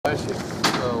The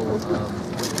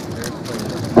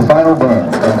final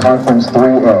band in Conference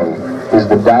 3A is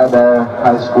the Diboll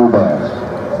High School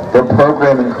Band. Their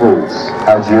program includes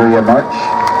Algeria March,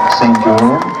 St.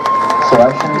 Julian,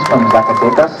 selections from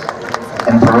Zacatecas,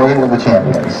 and Parade of the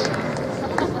Champions.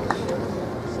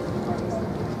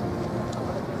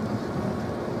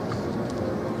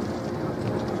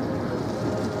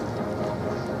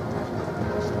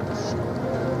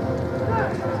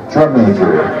 Drum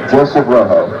major, Joseph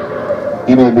Rojo.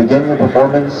 You may begin your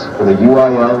performance for the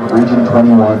UIL Region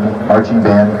 21 Marching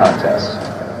Band Contest.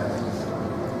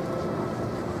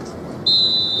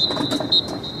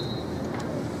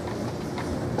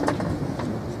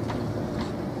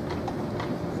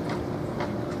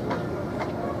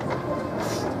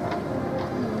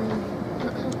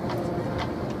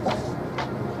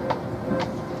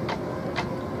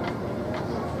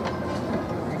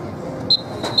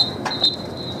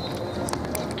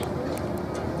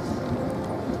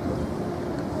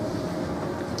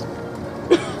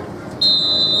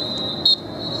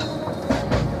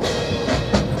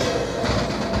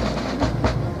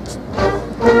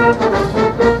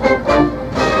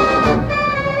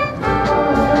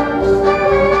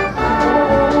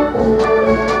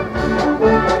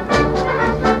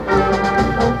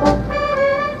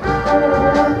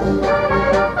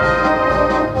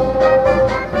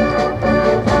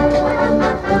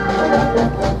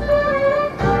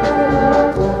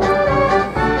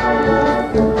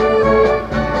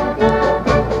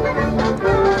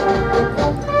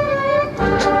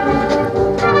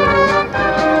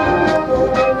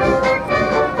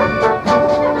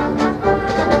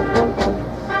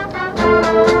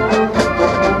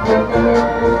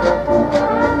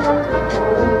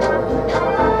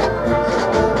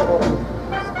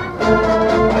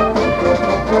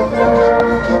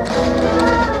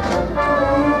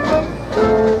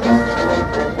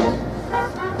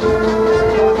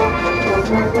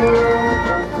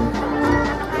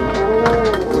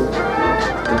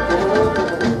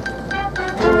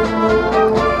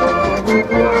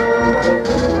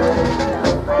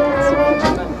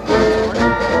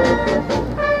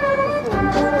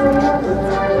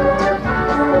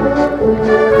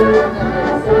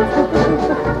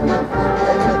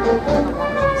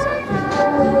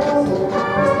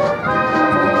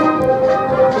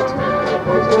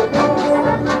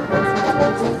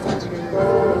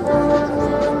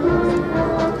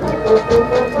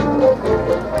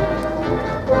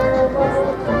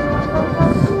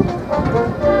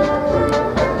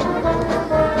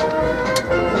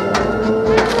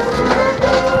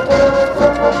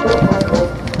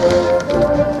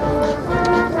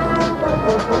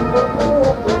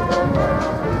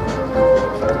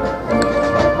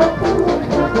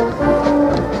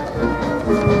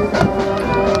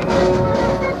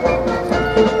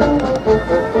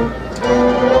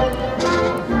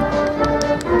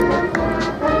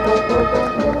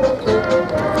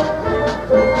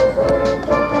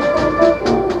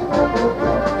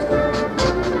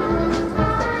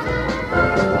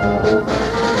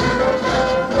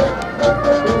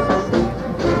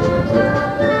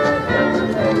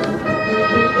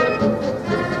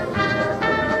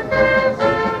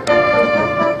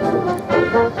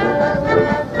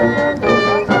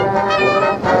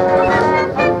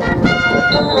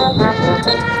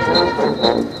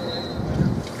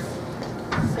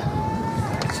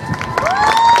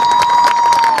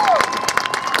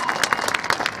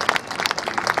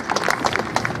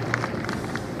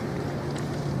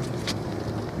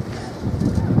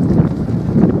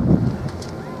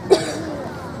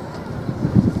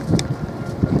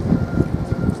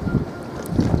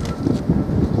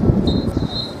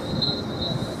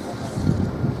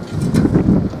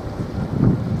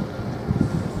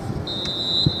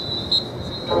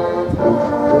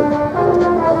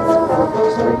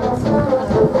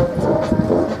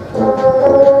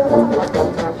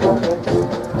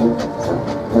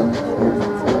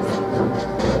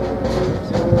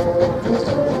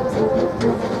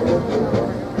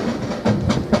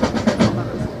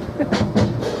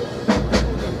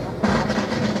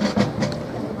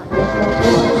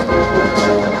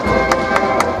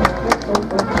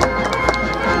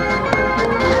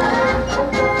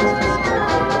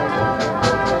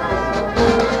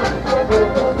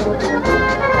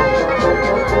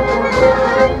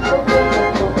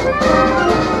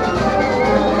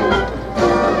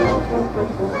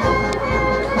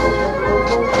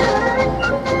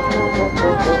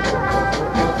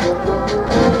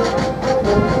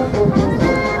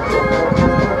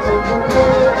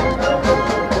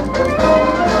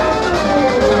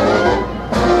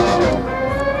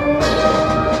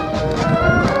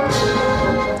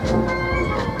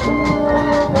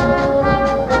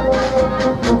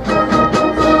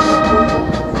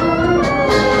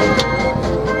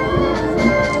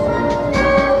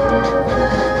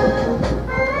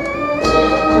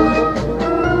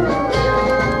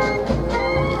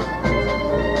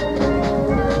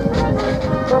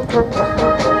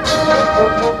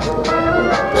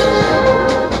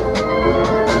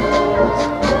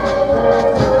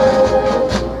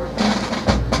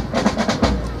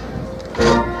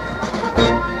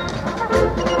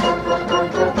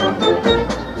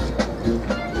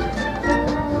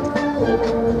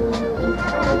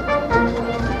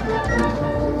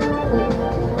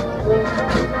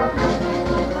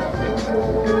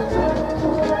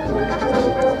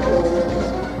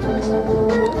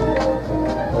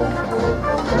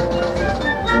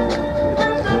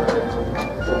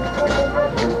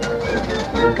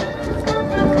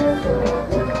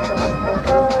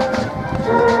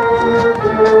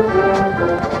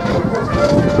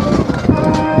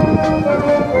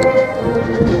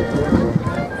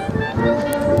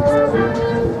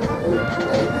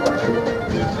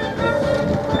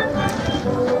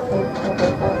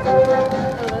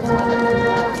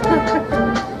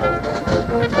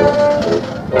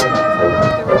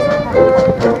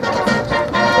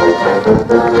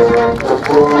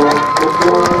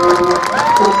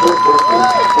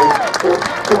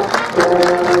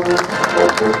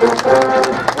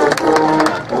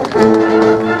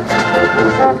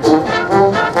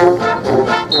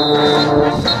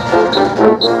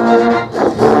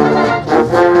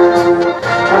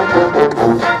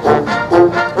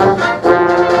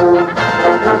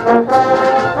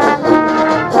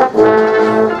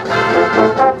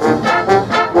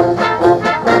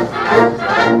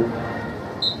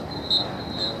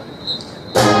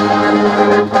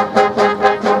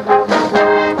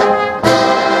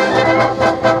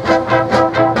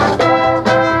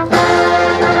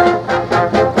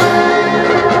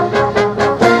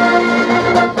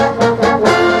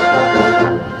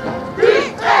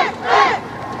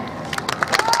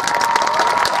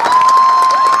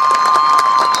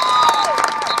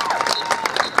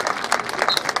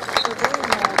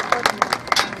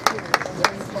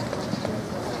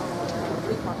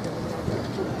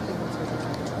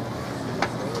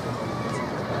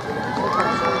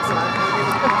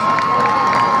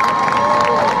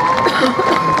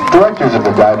 Directors of the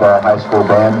Diboll High School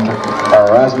Band are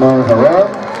Erasmo Herrera,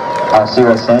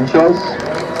 Alcira Sanchez,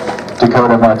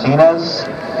 Dakota Martinez,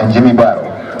 and Jimmy Battle.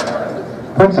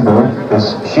 Principal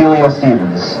is Sheila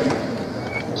Stevens.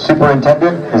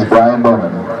 Superintendent is Brian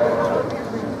Bowman.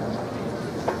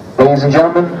 Ladies and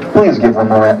gentlemen, please give one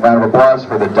more round of applause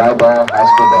for the Diboll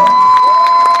High School Band.